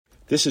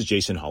This is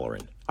Jason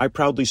Holleran. I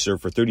proudly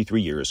served for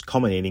 33 years,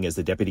 culminating as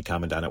the Deputy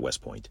Commandant at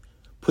West Point.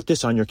 Put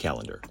this on your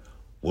calendar.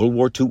 World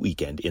War II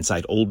weekend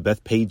inside Old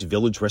Bethpage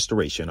Village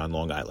Restoration on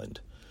Long Island.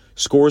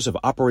 Scores of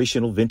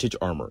operational vintage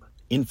armor.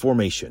 In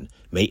formation,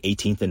 May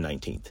 18th and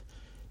 19th.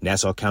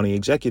 Nassau County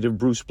Executive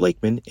Bruce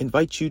Blakeman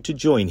invites you to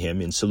join him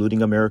in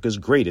saluting America's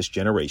greatest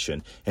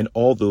generation and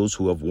all those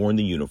who have worn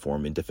the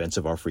uniform in defense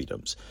of our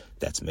freedoms.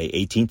 That's May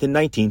 18th and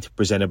 19th,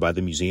 presented by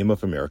the Museum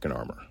of American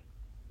Armor.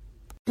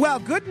 Well,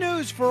 good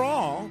news for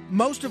all,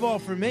 most of all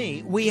for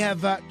me. We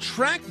have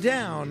tracked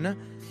down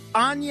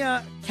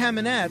Anya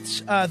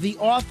Kamenetz, the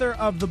author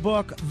of the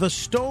book The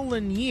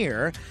Stolen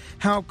Year,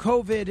 How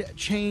COVID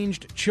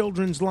Changed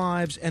Children's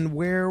Lives and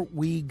Where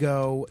We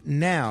Go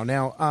Now.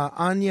 Now,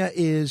 Anya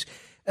is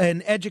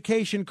an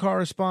education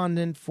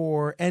correspondent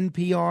for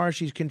NPR.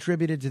 She's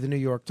contributed to the New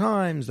York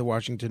Times, the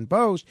Washington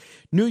Post,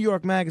 New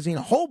York Magazine,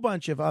 a whole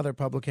bunch of other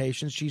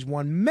publications. She's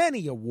won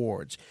many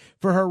awards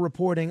for her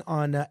reporting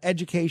on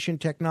education,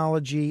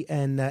 technology,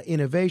 and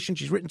innovation.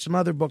 She's written some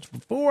other books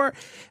before.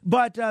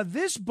 But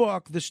this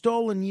book, The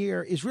Stolen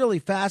Year, is really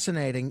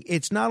fascinating.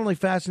 It's not only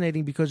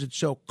fascinating because it's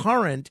so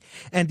current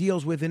and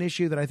deals with an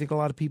issue that I think a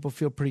lot of people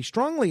feel pretty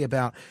strongly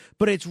about,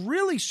 but it's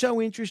really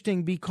so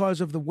interesting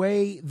because of the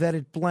way that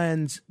it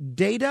blends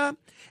data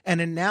and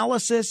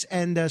analysis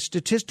and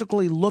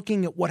statistically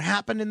looking at what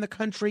happened in the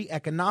country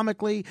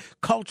economically,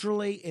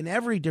 culturally, in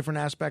every different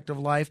aspect of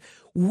life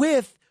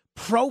with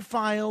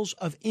profiles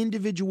of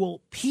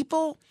individual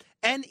people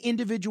and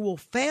individual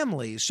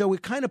families. So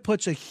it kind of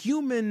puts a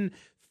human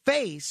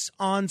face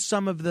on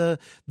some of the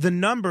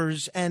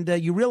numbers, and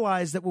you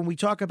realize that when we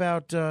talk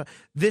about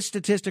this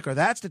statistic or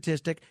that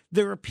statistic,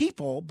 there are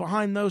people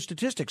behind those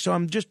statistics. So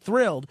I'm just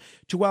thrilled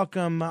to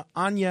welcome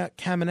Anya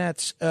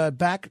Kamenetz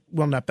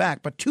not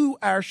back, but to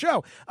our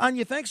show.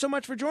 Anya, thanks so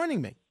much for joining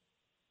me.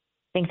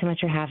 Thanks so much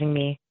for having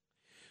me.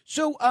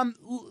 So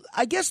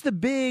I guess the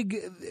big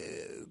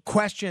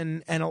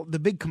question and the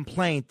big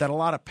complaint that a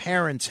lot of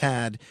parents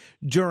had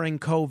during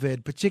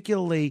COVID,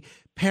 particularly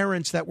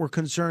parents that were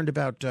concerned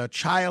about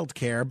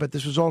childcare, but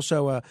this was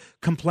also a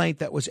complaint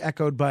that was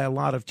echoed by a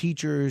lot of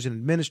teachers and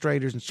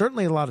administrators and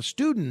certainly a lot of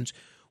students,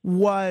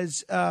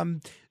 was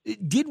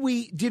did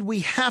we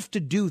have to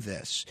do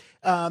this?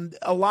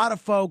 A lot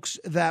of folks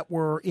that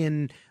were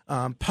in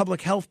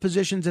public health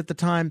positions at the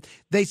time,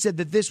 they said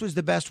that this was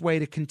the best way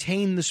to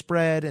contain the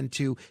spread and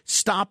to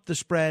stop the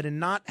spread and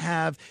not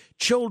have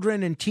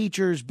children and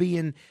teachers be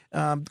in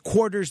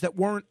quarters that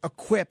weren't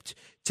equipped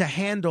to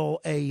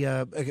handle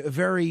a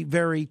very,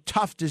 very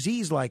tough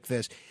disease like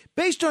this.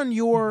 Based on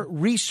your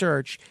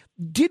research,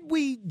 did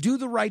we do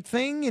the right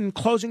thing in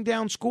closing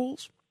down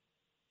schools?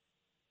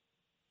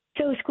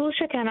 So schools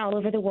shut down all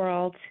over the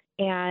world,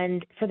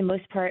 and for the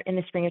most part in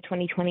the spring of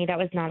 2020, that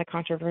was not a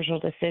controversial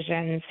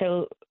decision.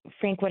 So,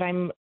 Frank, what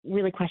I'm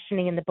really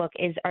questioning in the book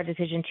is our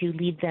decision to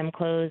leave them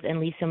closed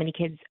and leave so many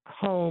kids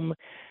home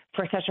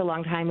for such a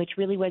long time, which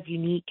really was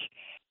unique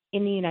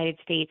in the United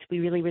States.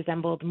 We really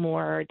resembled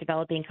more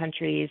developing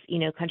countries,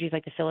 countries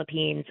like the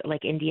Philippines,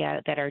 like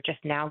India, that are just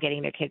now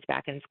getting their kids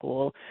back in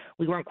school.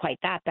 We weren't quite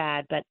that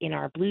bad, but in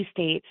our blue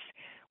states,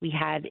 we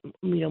had,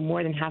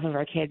 more than half of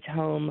our kids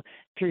home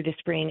through the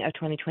spring of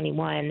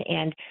 2021.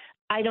 And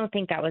I don't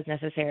think that was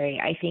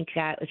necessary. I think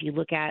that if you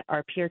look at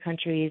our peer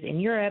countries in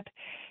Europe,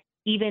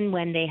 even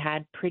when they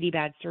had pretty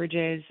bad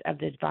surges of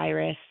this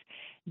virus,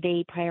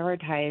 they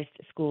prioritized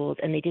schools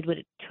and they did what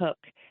it took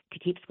to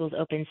keep schools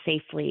open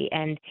safely.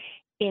 And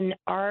in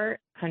our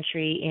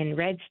country, in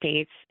red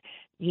states,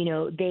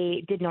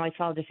 they didn't always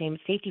follow the same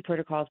safety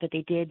protocols, but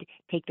they did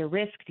take the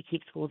risk to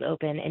keep schools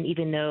open. And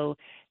even though,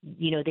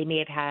 they may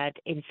have had,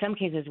 in some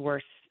cases,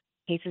 worse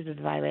cases of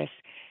the virus,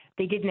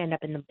 they didn't end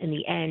up in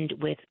the end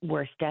with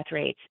worse death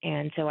rates.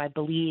 And so I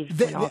believe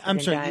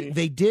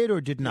they did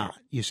or did not,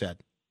 you said?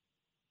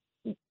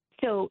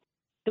 So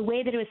the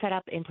way that it was set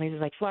up in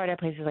places like Florida,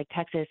 places like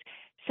Texas,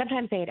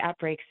 sometimes they had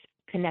outbreaks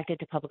connected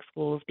to public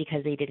schools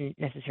because they didn't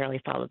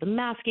necessarily follow the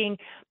masking.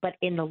 But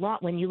in the law,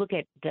 when you look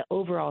at the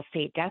overall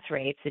state death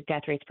rates, the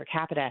death rates per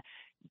capita,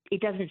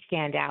 it doesn't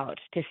stand out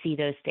to see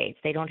those states.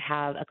 They don't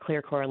have a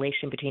clear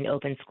correlation between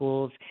open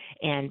schools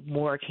and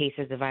more cases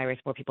of the virus,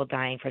 more people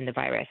dying from the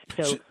virus.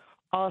 So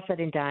all said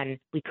and done,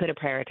 we could have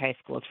prioritized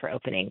schools for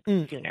opening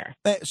sooner.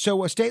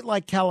 So a state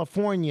like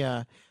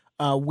California,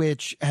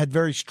 which had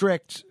very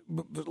strict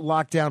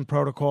lockdown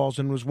protocols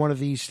and was one of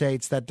these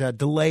states that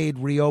delayed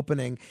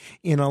reopening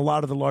in a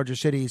lot of the larger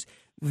cities,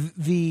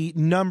 the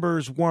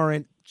numbers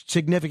weren't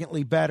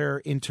significantly better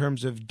in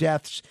terms of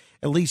deaths,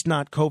 at least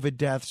not COVID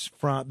deaths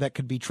that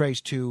could be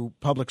traced to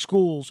public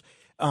schools.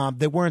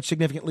 They weren't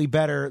significantly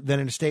better than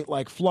in a state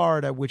like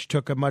Florida, which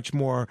took a much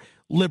more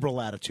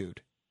liberal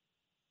attitude.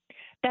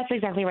 That's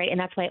exactly right. And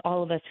that's why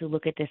all of us who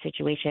look at this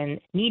situation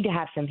need to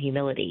have some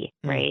humility,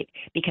 right?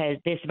 Because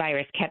this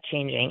virus kept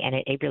changing and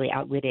it really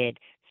outwitted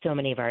so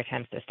many of our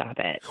attempts to stop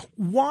it.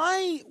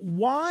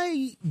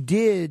 Why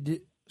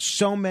did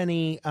so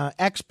many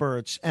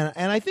experts, and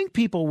I think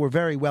people were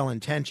very well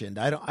intentioned.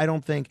 I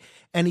don't think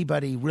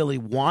anybody really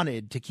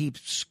wanted to keep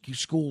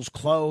schools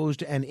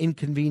closed and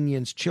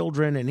inconvenience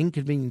children and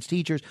inconvenience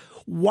teachers.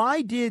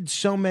 Why did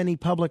so many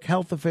public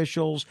health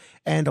officials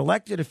and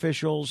elected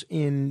officials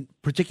in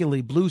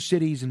particularly blue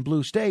cities and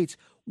blue states,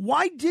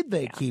 why did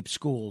they keep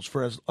schools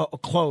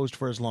closed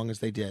for as long as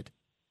they did?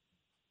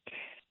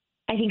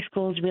 I think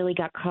schools really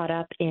got caught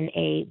up in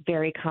a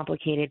very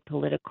complicated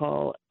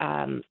political,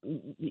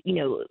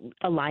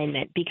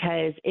 alignment,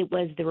 because it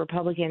was the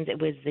Republicans,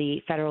 it was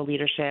the federal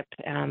leadership,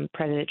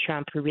 President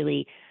Trump, who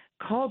really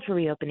called for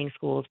reopening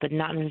schools, but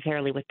not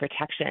necessarily with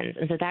protections.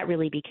 And so that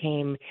really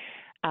became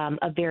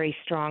a very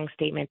strong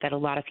statement that a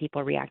lot of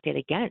people reacted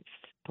against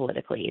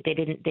politically. They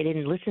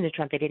didn't listen to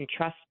Trump. They didn't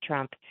trust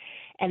Trump.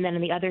 And then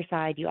on the other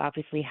side, you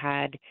obviously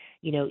had,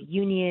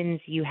 unions.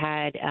 You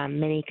had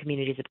many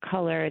communities of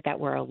color that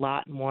were a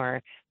lot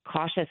more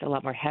cautious, a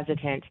lot more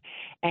hesitant.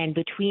 And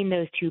between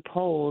those two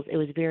poles, it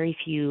was very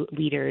few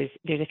leaders.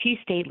 There's a few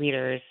state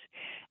leaders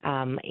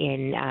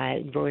in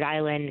Rhode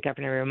Island,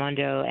 Governor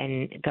Raimondo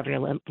and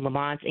Governor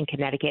Lamont in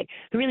Connecticut,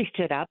 who really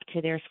stood up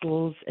to their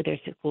schools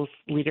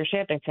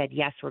leadership and said,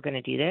 yes, we're going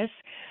to do this.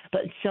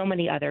 But in so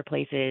many other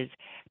places,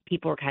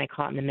 people were kind of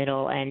caught in the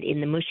middle, and in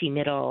the mushy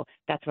middle,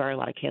 that's where a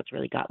lot of kids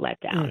really got let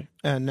down.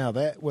 And now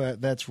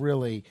that's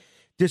really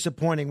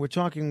disappointing. We're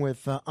talking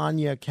with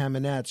Anya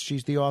Kamenetz.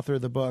 She's the author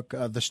of the book,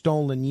 The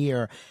Stolen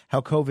Year, How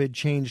COVID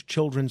Changed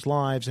Children's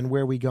Lives and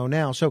Where We Go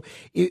Now. So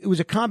it was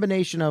a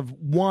combination of,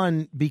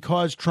 one,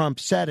 because Trump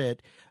said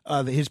it,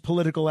 his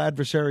political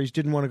adversaries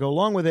didn't want to go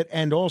along with it,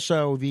 and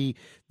also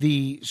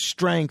the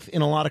strength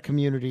in a lot of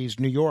communities,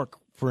 New York,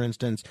 for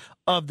instance,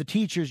 of the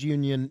teachers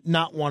union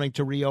not wanting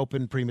to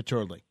reopen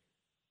prematurely.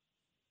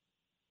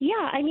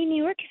 Yeah, I mean,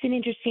 New York is an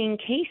interesting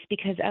case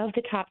because of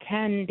the top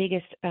 10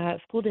 biggest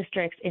school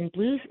districts in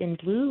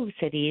blue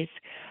cities,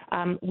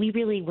 we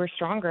really were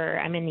stronger.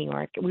 I'm in New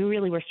York. We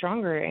really were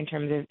stronger in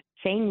terms of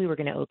saying we were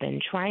going to open,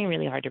 trying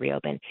really hard to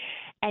reopen.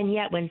 And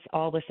yet, when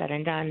all was said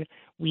and done,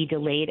 we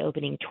delayed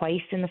opening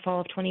twice in the fall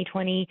of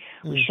 2020.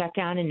 We shut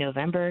down in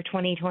November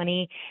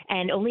 2020.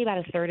 And only about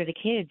a third of the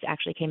kids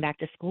actually came back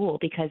to school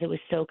because it was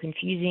so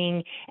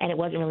confusing and it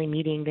wasn't really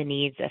meeting the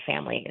needs of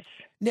families.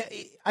 Now,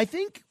 I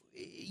think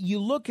you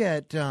look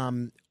at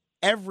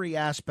every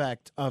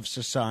aspect of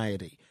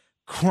society: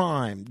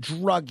 crime,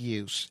 drug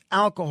use,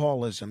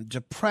 alcoholism,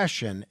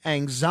 depression,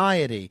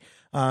 anxiety,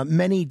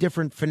 many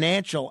different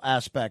financial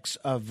aspects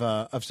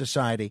of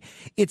society.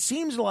 It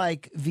seems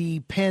like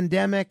the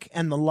pandemic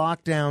and the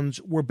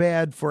lockdowns were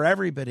bad for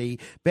everybody,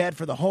 bad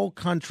for the whole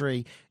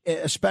country,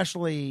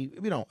 especially,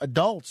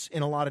 adults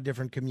in a lot of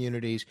different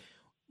communities.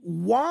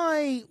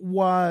 Why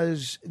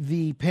was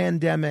the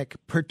pandemic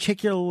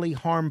particularly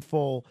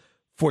harmful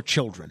for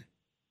children?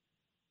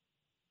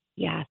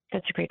 Yeah,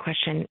 that's a great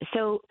question.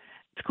 So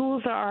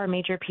schools are a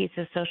major piece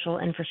of social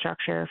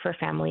infrastructure for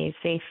families.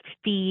 They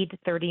feed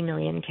 30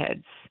 million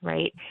kids,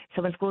 right?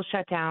 So when schools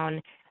shut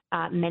down,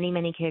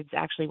 many kids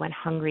actually went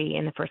hungry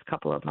in the first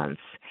couple of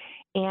months.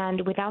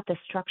 And without the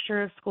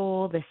structure of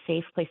school, the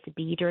safe place to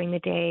be during the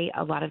day,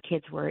 a lot of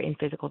kids were in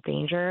physical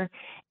danger,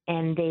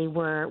 and they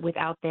were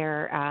without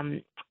their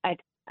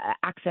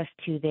access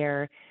to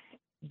their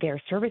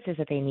services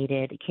that they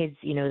needed. Kids,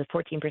 the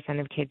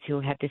 14% of kids who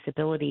have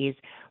disabilities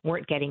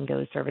weren't getting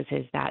those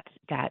services, that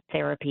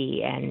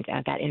therapy and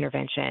that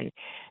intervention.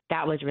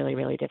 That was really,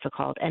 really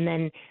difficult. And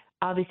then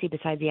obviously,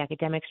 besides the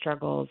academic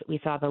struggles, we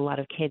saw that a lot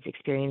of kids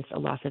experienced a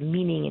loss of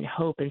meaning and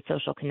hope and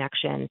social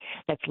connection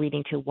that's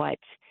leading to what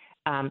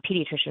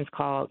pediatricians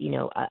call,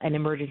 an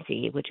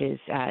emergency, which is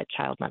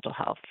child mental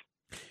health.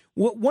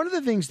 Well, one of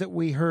the things that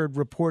we heard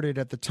reported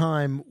at the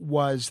time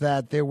was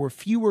that there were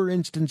fewer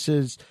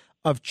instances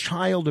of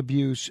child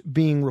abuse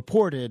being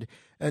reported,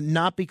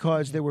 not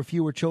because there were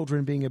fewer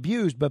children being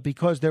abused, but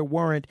because there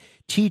weren't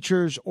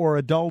teachers or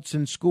adults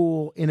in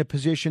school in a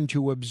position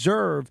to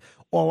observe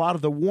a lot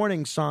of the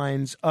warning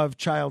signs of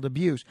child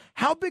abuse.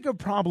 How big a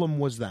problem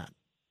was that?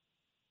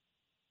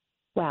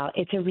 Wow,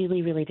 it's a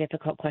really, really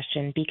difficult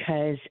question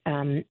because,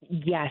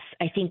 yes,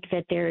 I think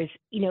that there's,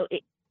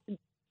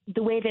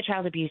 the way that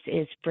child abuse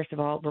is, first of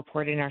all,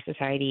 reported in our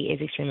society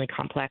is extremely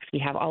complex. We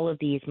have all of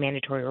these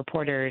mandatory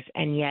reporters,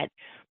 and yet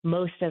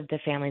most of the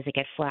families that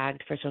get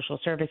flagged for social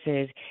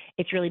services,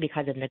 it's really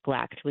because of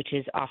neglect, which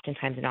is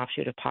oftentimes an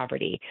offshoot of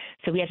poverty.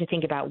 So we have to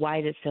think about, why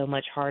is it so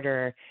much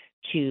harder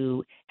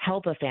to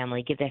help a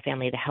family, give that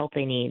family the help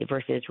they need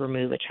versus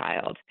remove a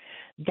child.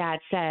 That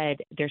said,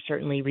 there's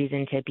certainly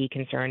reason to be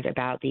concerned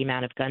about the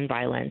amount of gun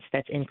violence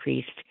that's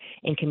increased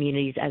in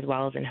communities as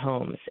well as in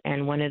homes.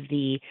 And one of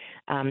the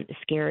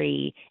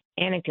scary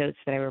anecdotes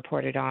that I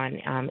reported on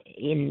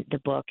in the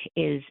book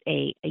is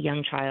a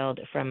young child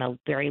from a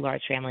very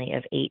large family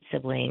of 8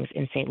 siblings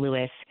in St.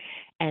 Louis.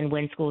 And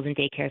when schools and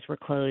daycares were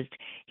closed,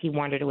 he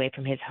wandered away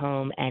from his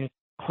home and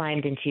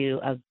climbed into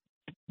a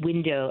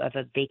window of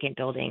a vacant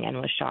building and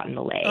was shot in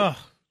the leg. Oh,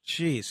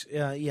 geez.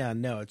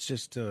 No, it's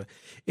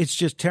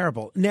just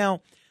terrible.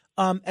 Now,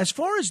 As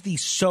far as the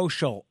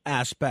social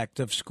aspect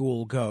of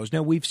school goes,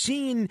 now we've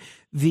seen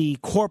the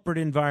corporate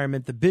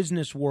environment, the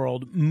business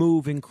world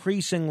move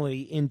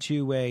increasingly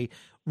into a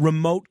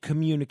remote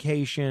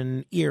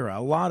communication era.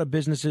 A lot of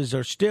businesses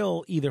are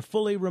still either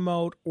fully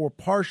remote or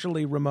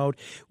partially remote.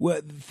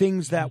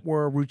 Things that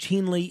were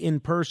routinely in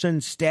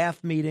person,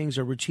 staff meetings,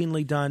 are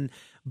routinely done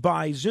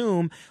by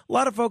Zoom. A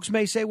lot of folks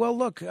may say, well,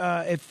 look,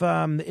 if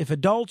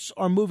adults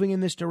are moving in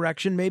this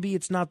direction, maybe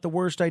it's not the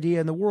worst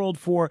idea in the world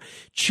for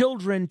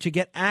children to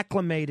get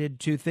acclimated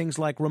to things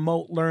like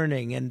remote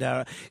learning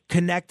and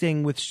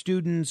connecting with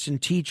students and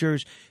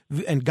teachers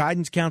and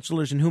guidance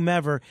counselors and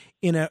whomever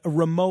in a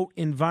remote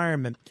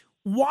environment.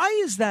 Why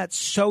is that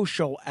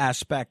social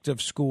aspect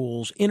of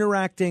schools,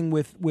 interacting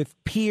with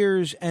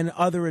peers and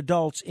other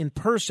adults in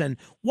person,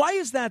 why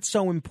is that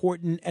so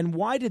important, and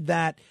why did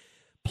that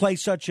play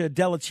such a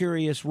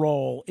deleterious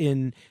role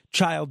in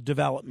child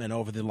development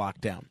over the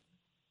lockdown?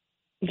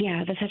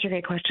 Yeah, that's such a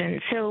great question.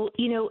 So,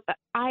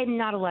 I'm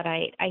not a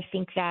Luddite. I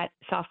think that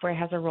software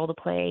has a role to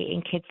play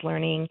in kids'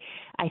 learning.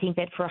 I think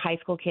that for high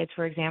school kids,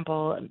 for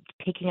example,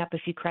 picking up a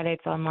few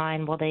credits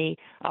online while they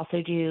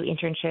also do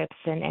internships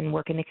and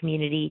work in the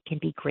community can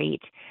be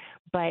great.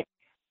 But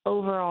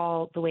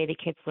overall, the way the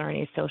kids learn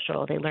is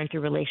social. They learn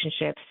through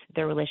relationships,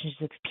 their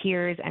relationships with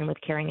peers and with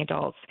caring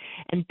adults.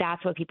 And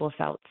that's what people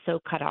felt so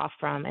cut off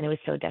from, and it was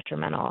so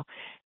detrimental.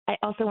 I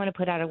also want to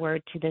put out a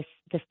word to the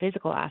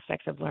physical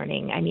aspects of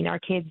learning. I mean, our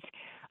kids,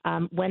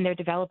 when they're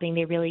developing,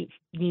 they really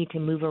need to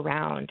move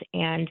around.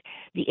 And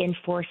the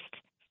enforced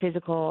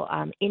physical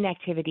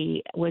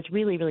inactivity was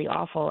really, really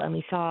awful. And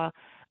we saw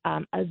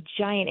a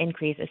giant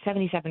increase, a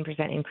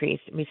 77% increase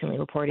recently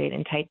reported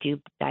in type 2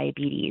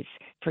 diabetes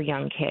for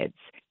young kids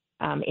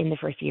in the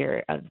first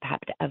year of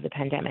the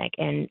pandemic.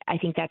 And I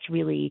think that's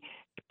really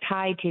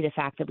tied to the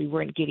fact that we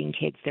weren't giving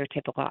kids their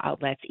typical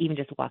outlets, even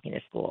just walking to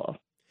school.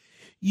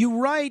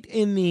 You write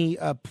in the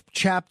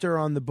chapter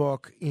on the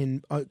book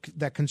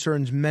that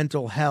concerns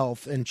mental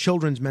health and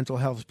children's mental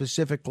health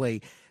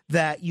specifically,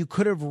 that you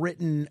could have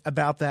written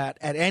about that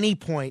at any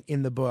point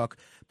in the book,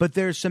 but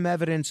there's some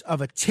evidence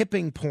of a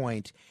tipping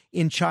point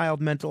in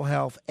child mental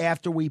health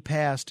after we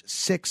passed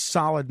 6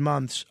 solid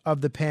months of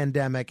the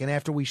pandemic and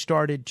after we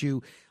started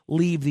to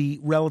leave the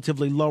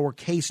relatively lower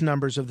case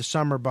numbers of the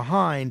summer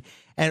behind,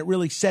 and it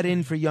really set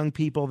in for young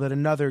people that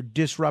another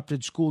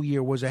disrupted school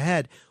year was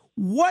ahead.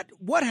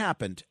 What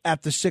happened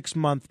at the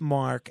 6-month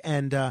mark,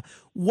 and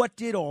what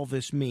did all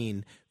this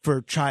mean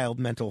for child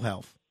mental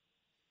health?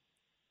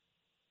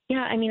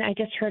 Yeah, I mean, I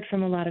just heard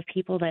from a lot of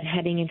people that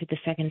heading into the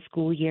second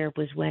school year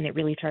was when it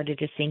really started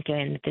to sink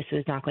in that this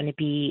was not going to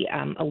be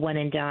a one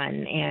and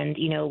done. And,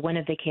 one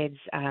of the kids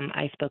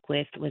I spoke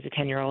with was a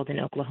 10-year-old in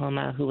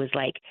Oklahoma who was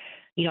like,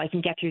 I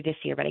can get through this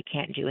year, but I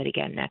can't do it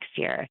again next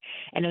year.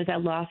 And it was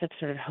that loss of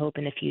sort of hope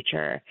in the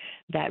future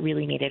that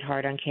really made it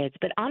hard on kids.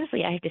 But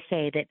honestly, I have to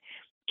say that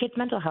kids'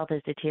 mental health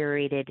has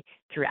deteriorated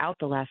throughout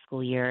the last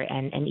school year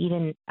and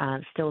even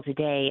still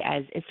today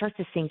as it starts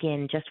to sink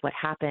in just what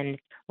happened,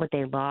 what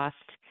they lost,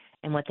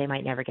 and what they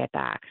might never get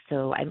back.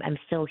 So I'm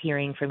still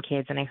hearing from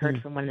kids, and I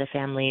heard from one of the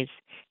families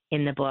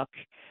in the book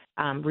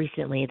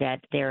recently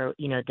that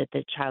that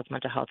the child's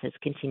mental health has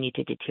continued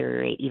to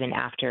deteriorate even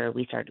after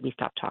we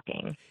stopped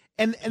talking.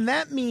 And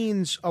that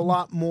means a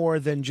lot more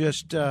than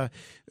just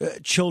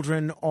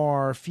children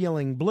are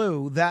feeling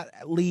blue.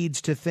 That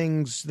leads to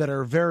things that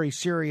are very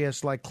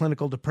serious, like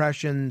clinical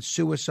depression,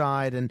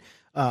 suicide, and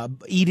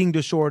eating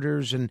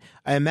disorders, and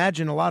I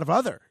imagine a lot of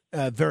other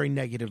very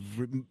negative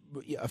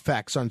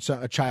effects on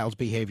a child's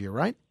behavior,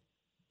 right?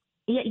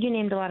 Yeah, you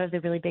named a lot of the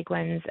really big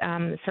ones.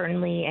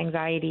 Certainly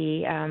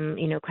anxiety,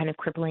 kind of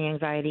crippling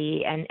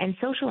anxiety and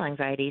social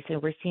anxiety. So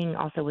we're seeing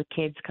also with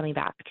kids coming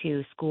back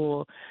to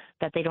school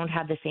that they don't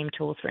have the same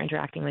tools for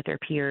interacting with their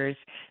peers.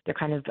 They're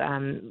kind of,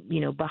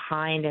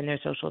 behind in their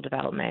social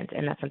development.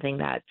 And that's something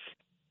that's,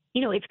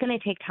 it's going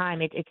to take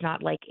time. It's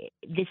not like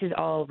this is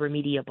all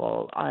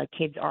remediable.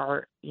 Kids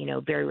are,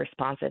 very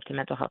responsive to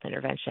mental health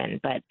intervention,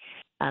 but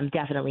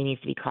definitely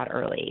needs to be caught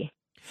early.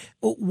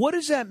 What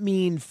does that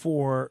mean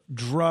for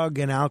drug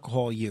and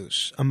alcohol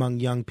use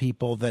among young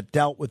people that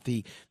dealt with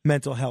the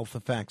mental health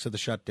effects of the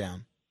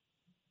shutdown?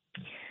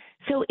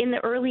 So in the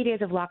early days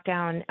of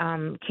lockdown,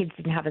 kids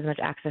didn't have as much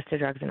access to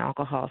drugs and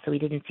alcohol, so we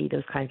didn't see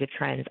those kinds of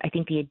trends. I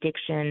think the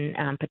addiction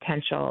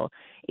potential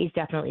is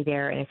definitely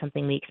there, and it's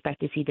something we expect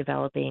to see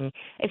developing,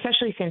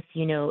 especially since,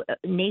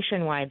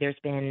 nationwide there's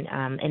been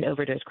an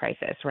overdose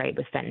crisis, right,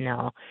 with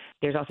fentanyl.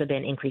 There's also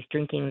been increased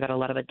drinking that a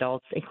lot of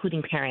adults,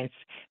 including parents,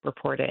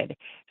 reported.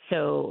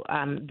 So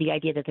the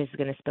idea that this is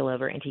going to spill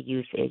over into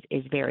youth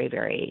is very,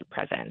 very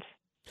present.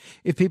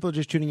 If people are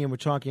just tuning in, we're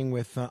talking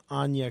with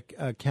Anya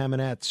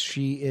Kamenetz.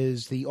 She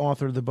is the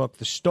author of the book,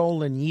 The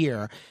Stolen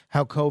Year,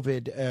 How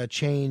COVID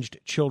Changed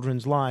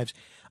Children's Lives.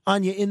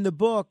 Anya, in the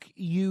book,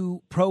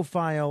 you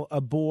profile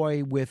a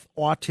boy with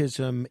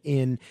autism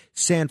in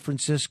San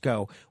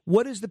Francisco.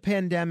 What is the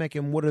pandemic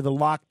and what are the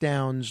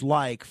lockdowns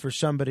like for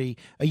somebody,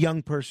 a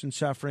young person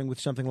suffering with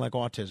something like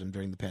autism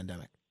during the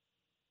pandemic?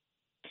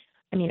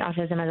 I mean,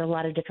 autism has a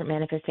lot of different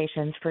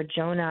manifestations. For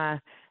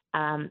Jonah,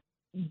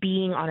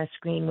 being on a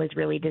screen was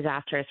really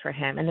disastrous for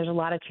him. And there's a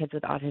lot of kids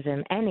with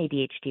autism and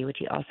ADHD, which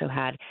he also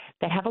had,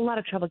 that have a lot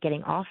of trouble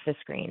getting off the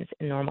screens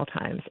in normal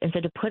times. And so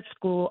to put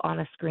school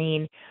on a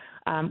screen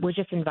was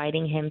just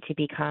inviting him to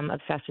become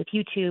obsessed with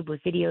YouTube,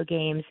 with video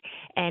games,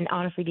 and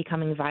honestly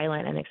becoming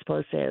violent and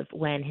explosive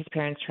when his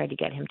parents tried to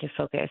get him to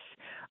focus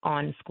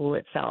on school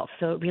itself.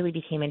 So it really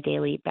became a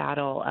daily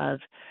battle of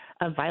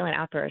violent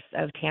outbursts,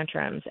 of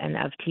tantrums, and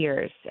of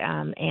tears.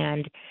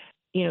 And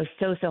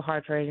so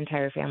hard for his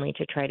entire family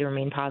to try to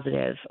remain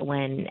positive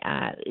when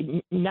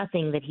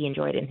nothing that he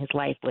enjoyed in his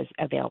life was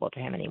available to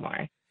him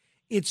anymore.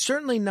 It's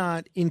certainly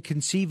not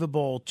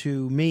inconceivable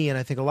to me, and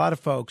I think a lot of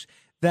folks,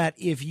 that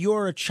if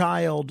you're a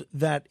child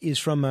that is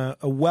from a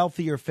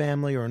wealthier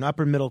family or an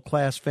upper middle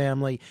class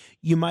family,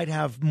 you might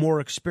have more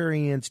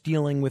experience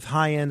dealing with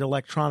high-end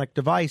electronic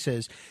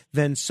devices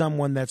than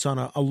someone that's on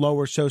a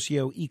lower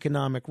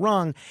socioeconomic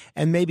rung.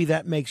 And maybe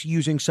that makes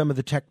using some of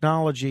the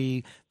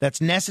technology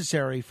that's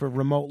necessary for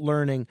remote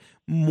learning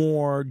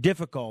more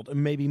difficult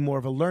and maybe more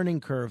of a learning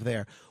curve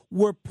there.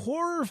 Were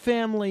poorer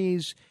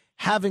families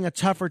having a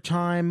tougher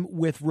time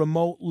with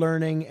remote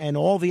learning and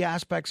all the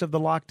aspects of the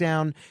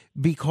lockdown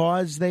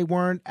because they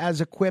weren't as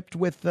equipped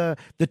with the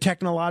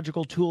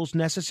technological tools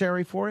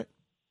necessary for it?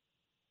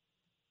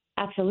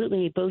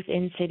 Absolutely. Both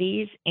in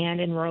cities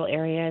and in rural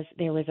areas,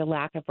 there was a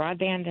lack of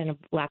broadband and a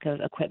lack of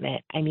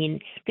equipment. I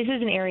mean, this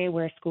is an area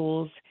where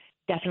schools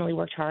definitely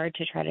worked hard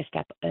to try to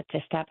step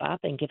up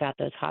and give out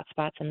those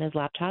hotspots and those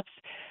laptops,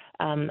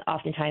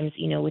 oftentimes,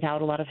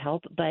 without a lot of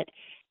help. But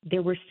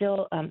there were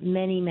still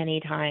many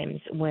times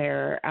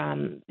where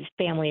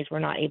families were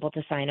not able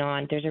to sign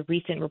on. There's a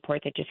recent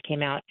report that just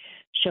came out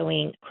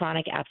showing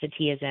chronic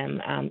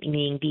absenteeism,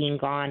 meaning being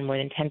gone more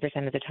than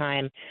 10% of the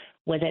time,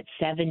 was at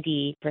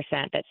 70%.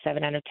 That's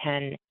 7 out of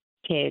 10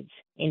 kids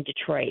in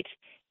Detroit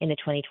in the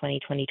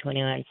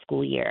 2020-2021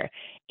 school year.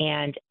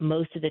 And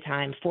most of the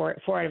time, 4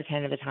 out of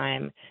 10 of the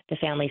time, the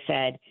family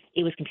said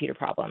it was computer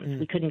problems.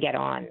 We couldn't get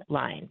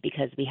online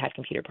because we had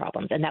computer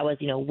problems. And that was,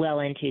 well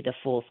into the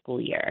full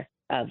school year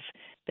of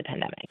the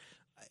pandemic.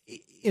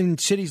 In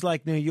cities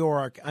like New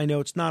York, I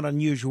know it's not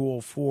unusual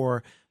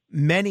for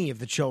many of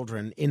the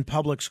children in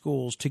public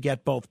schools to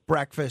get both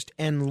breakfast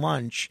and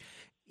lunch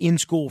in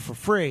school for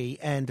free.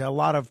 And a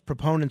lot of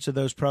proponents of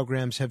those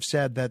programs have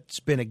said that's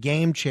been a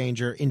game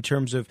changer in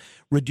terms of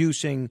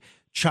reducing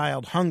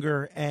child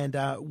hunger. And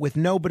with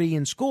nobody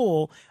in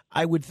school,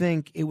 I would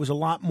think it was a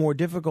lot more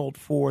difficult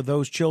for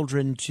those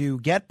children to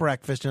get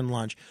breakfast and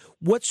lunch.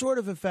 What sort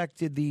of effect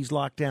did these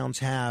lockdowns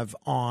have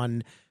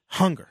on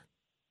hunger?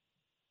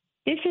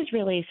 This is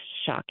really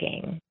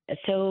shocking.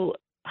 So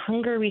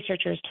hunger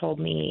researchers told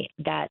me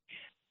that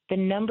the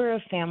number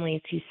of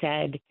families who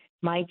said,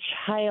 my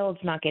child's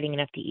not getting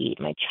enough to eat,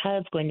 my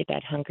child's going to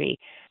bed hungry,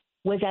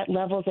 was at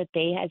levels that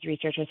they, as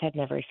researchers, had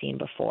never seen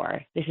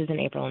before. This is in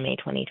April and May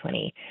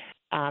 2020.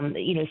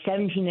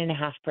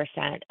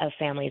 17.5% of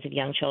families of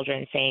young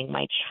children saying,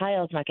 my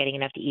child's not getting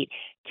enough to eat.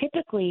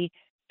 Typically,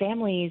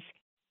 families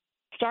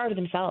starve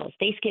themselves.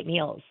 They skip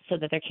meals so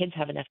that their kids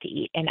have enough to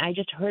eat. And I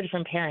just heard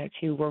from parents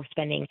who were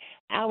spending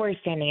hours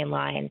standing in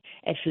line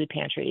at food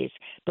pantries,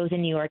 both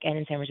in New York and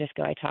in San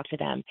Francisco. I talked to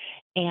them.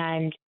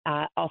 And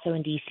also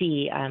in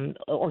D.C.,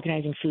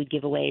 organizing food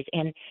giveaways.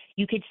 And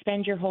you could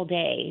spend your whole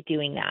day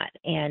doing that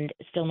and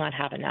still not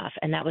have enough.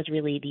 And that was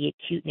really the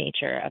acute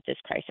nature of this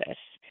crisis.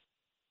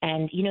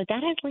 And,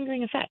 that has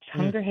lingering effects.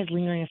 Hunger has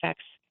lingering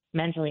effects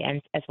mentally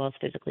and as well as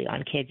physically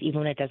on kids, even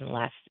when it doesn't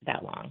last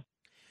that long.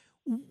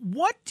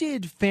 What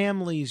did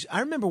families – I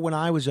remember when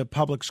I was a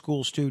public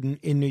school student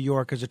in New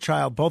York as a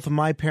child, both of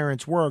my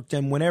parents worked,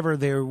 and whenever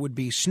there would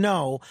be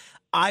snow,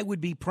 I would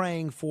be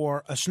praying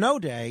for a snow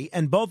day,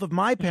 and both of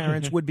my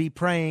parents would be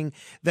praying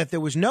that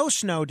there was no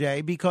snow day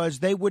because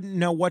they wouldn't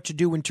know what to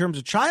do in terms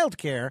of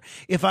childcare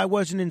if I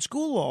wasn't in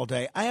school all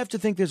day. I have to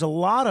think there's a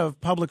lot of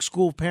public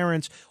school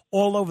parents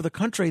all over the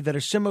country that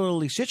are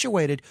similarly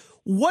situated.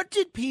 What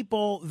did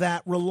people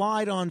that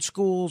relied on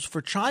schools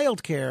for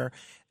childcare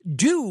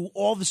do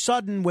all of a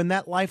sudden when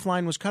that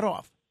lifeline was cut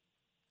off?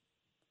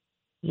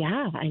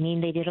 Yeah, I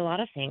mean, they did a lot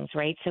of things,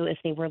 right? So if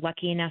they were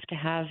lucky enough to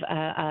have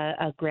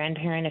a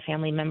grandparent, a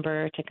family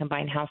member to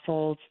combine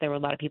households, there were a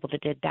lot of people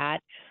that did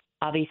that.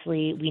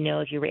 Obviously, we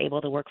know if you were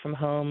able to work from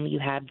home, you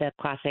had the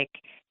classic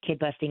kid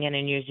busting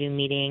in your Zoom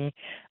meeting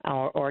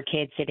or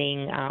kid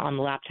sitting on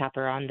the laptop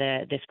or on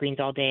the screens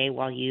all day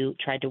while you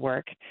tried to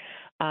work.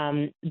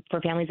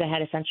 For families that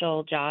had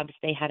essential jobs,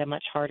 they had a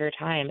much harder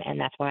time. And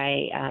that's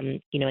why,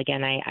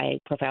 again, I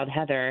profiled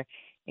Heather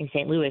in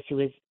St. Louis, who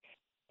was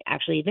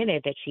actually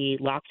admitted that she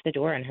locked the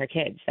door on her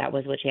kids. That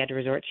was what she had to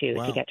resort to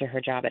to get to her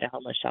job at a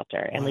homeless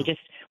shelter. And we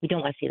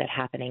don't want to see that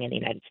happening in the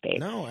United States.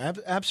 No,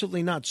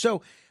 absolutely not.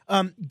 So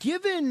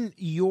given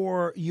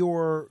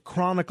your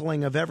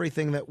chronicling of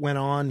everything that went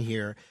on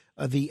here,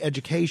 the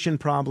education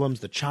problems,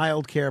 the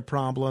child care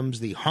problems,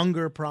 the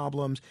hunger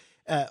problems,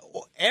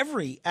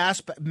 every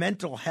aspect,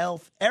 mental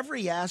health,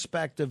 every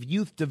aspect of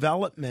youth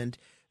development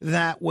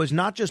that was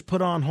not just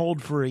put on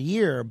hold for a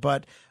year,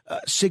 but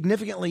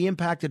significantly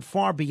impacted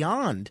far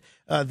beyond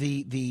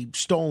the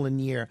stolen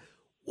year.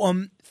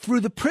 Through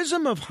the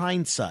prism of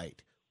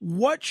hindsight,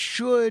 what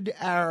should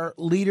our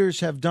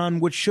leaders have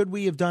done? What should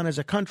we have done as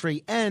a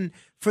country? And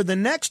for the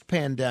next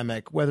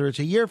pandemic, whether it's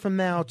a year from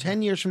now,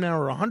 10 years from now,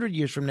 or 100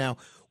 years from now,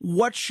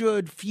 what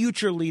should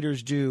future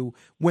leaders do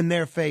when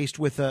they're faced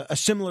with a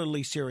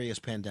similarly serious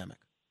pandemic?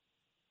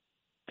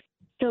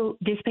 So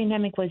this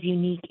pandemic was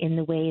unique in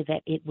the way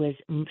that it was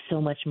so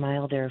much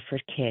milder for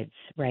kids,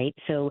 right?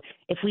 So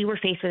if we were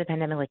faced with a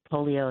pandemic like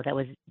polio that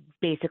was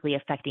basically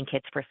affecting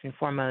kids first and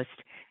foremost,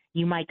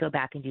 you might go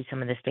back and do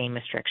some of the same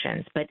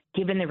restrictions. But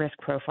given the risk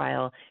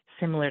profile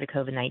similar to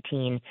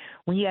COVID-19,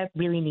 we have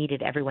really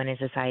needed everyone in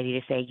society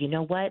to say, you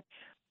know what,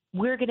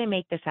 we're going to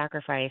make the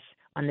sacrifice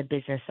on the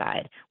business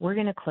side. We're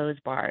going to close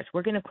bars.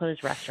 We're going to close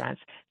restaurants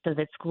so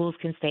that schools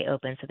can stay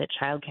open, so that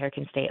childcare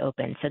can stay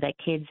open, so that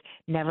kids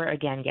never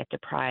again get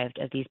deprived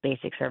of these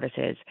basic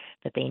services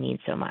that they need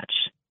so much.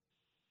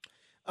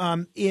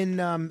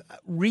 In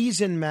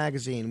Reason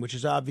magazine, which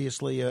is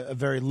obviously a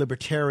very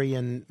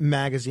libertarian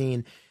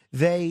magazine,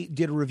 they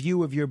did a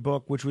review of your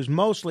book, which was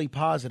mostly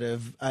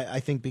positive, I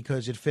think,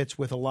 because it fits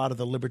with a lot of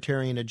the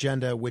libertarian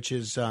agenda, which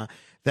is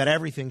that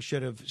everything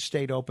should have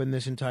stayed open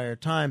this entire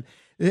time.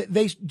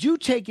 They do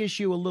take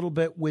issue a little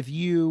bit with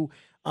you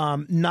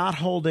not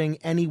holding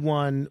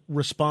anyone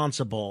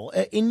responsible.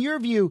 In your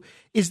view,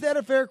 is that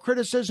a fair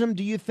criticism?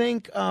 Do you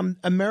think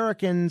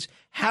Americans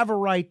have a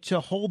right to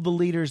hold the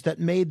leaders that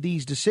made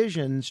these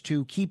decisions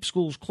to keep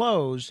schools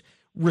closed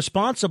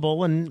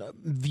responsible and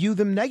view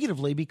them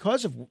negatively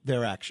because of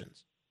their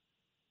actions?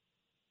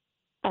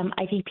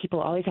 I think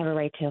people always have a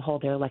right to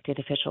hold their elected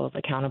officials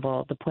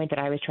accountable. The point that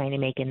I was trying to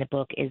make in the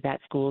book is that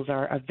schools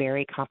are a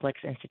very complex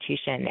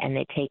institution, and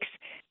it takes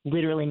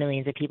literally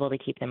millions of people to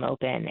keep them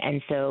open.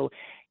 And so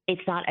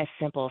it's not a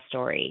simple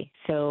story.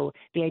 So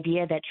the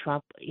idea that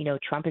Trump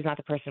is not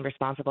the person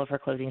responsible for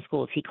closing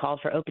schools. He called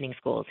for opening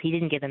schools. He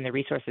didn't give them the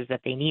resources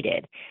that they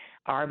needed.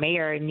 Our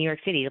mayor in New York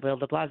City, Bill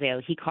de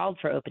Blasio, he called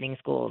for opening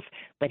schools,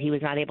 but he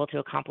was not able to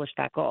accomplish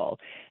that goal.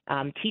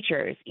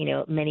 Teachers,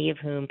 many of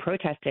whom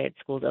protested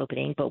schools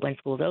opening, but when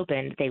schools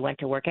opened, they went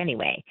to work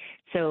anyway.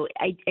 So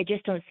I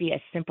just don't see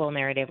a simple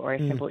narrative or a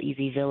simple,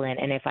 easy villain.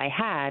 And if I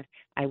had,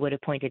 I would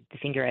have pointed the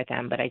finger at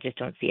them, but I just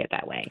don't see it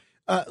that way.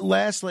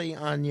 Lastly,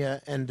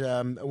 Anya, and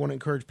I want to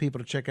encourage people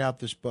to check out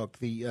this book,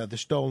 The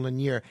Stolen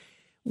Year.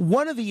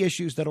 One of the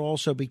issues that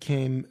also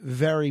became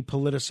very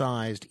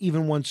politicized,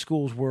 even once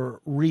schools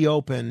were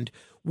reopened,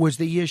 was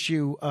the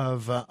issue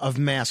of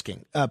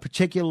masking,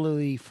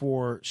 particularly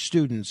for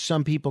students.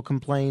 Some people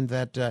complained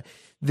that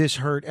this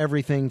hurt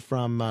everything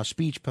from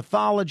speech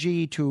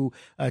pathology to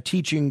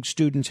teaching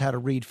students how to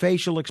read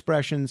facial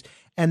expressions,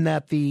 and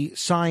that the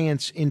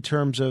science in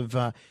terms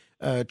of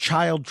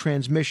child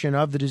transmission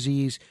of the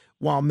disease,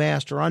 while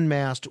masked or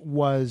unmasked,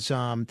 was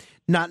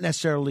not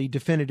necessarily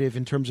definitive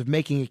in terms of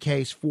making a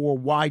case for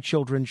why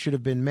children should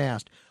have been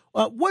masked.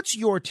 What's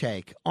your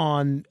take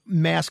on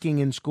masking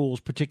in schools,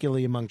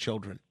 particularly among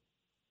children?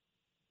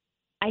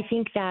 I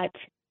think that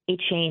it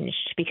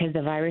changed because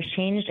the virus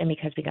changed and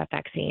because we got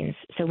vaccines.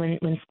 So when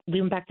we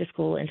went back to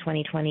school in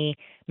 2020,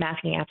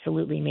 masking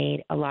absolutely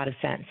made a lot of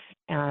sense.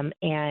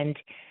 And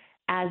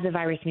as the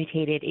virus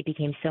mutated, it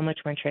became so much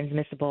more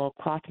transmissible.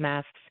 Cloth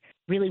masks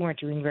really weren't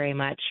doing very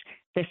much.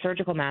 The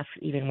surgical masks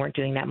even weren't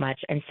doing that much.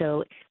 And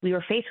so we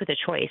were faced with a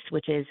choice,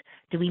 which is,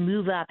 do we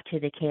move up to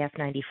the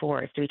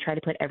KF94s? Do we try to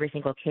put every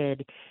single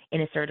kid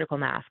in a surgical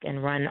mask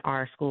and run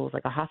our schools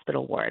like a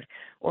hospital ward?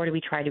 Or do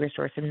we try to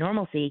restore some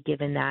normalcy,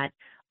 given that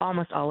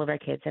almost all of our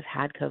kids have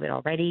had COVID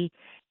already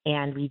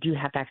and we do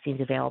have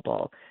vaccines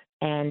available?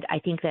 And I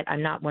think that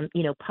I'm not one,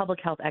 public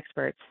health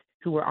experts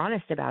who were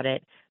honest about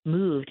it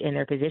moved in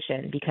their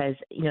position because,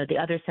 the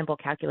other simple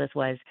calculus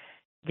was,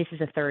 this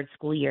is a third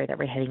school year that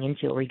we're heading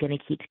into. Are we going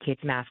to keep kids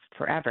masked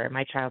forever?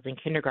 My child's in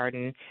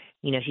kindergarten.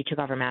 She took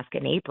off her mask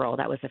in April.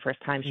 That was the first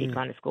time she'd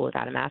gone to school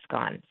without a mask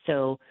on.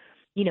 So,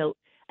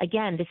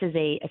 again, this is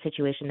a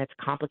situation that's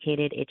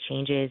complicated. It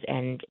changes,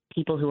 and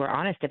people who are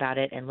honest about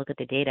it and look at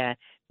the data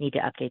need to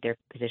update their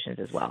positions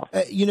as well.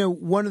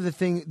 One of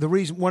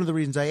the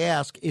reasons I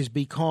ask is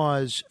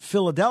because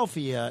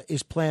Philadelphia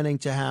is planning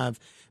to have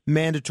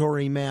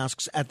mandatory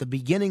masks at the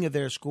beginning of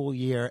their school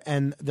year,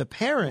 and the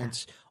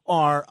parents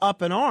are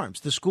up in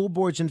arms. The school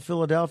boards in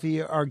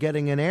Philadelphia are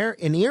getting an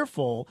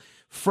earful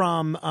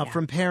from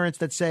parents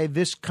that say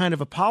this kind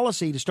of a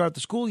policy to start the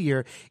school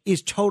year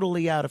is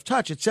totally out of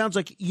touch. It sounds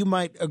like you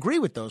might agree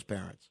with those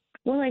parents.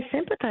 Well, I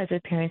sympathize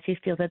with parents who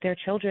feel that their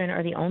children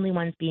are the only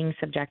ones being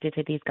subjected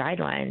to these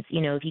guidelines.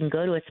 If you can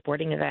go to a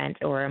sporting event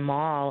or a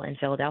mall in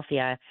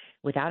Philadelphia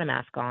without a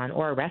mask on,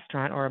 or a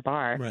restaurant or a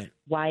bar, right,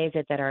 why is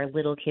it that our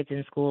little kids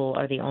in school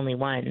are the only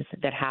ones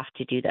that have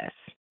to do this?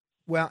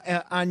 Well,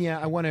 Anya,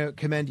 I want to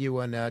commend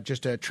you on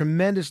just a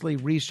tremendously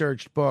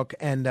researched book,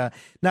 and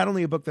not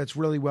only a book that's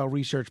really well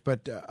researched,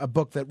 but a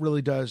book that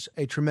really does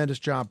a tremendous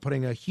job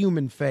putting a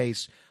human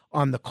face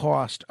on the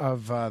cost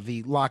of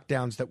the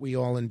lockdowns that we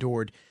all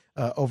endured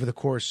over the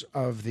course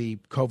of the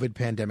COVID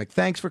pandemic.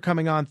 Thanks for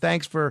coming on.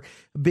 Thanks for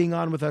being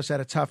on with us at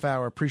a tough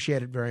hour.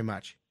 Appreciate it very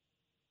much.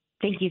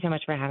 Thank you so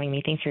much for having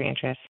me. Thanks for your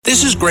interest.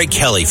 This is Greg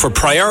Kelly for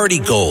Priority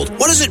Gold.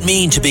 What does it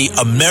mean to be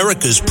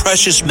America's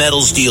precious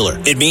metals dealer?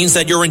 It means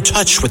that you're in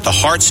touch with the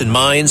hearts and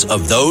minds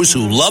of those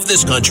who love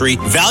this country,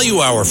 value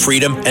our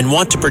freedom, and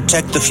want to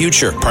protect the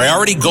future.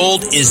 Priority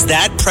Gold is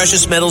that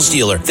precious metals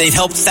dealer. They've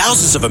helped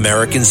thousands of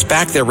Americans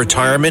back their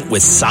retirement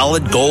with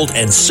solid gold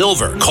and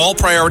silver. Call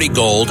Priority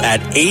Gold at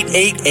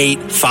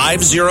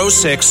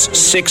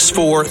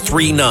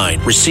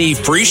 888-506-6439. Receive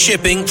free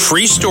shipping,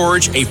 free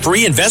storage, a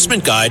free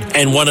investment guide,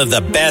 and one of the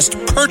best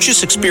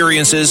purchase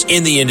experiences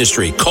in the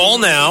industry. Call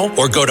now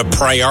or go to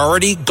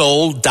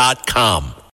PriorityGold.com.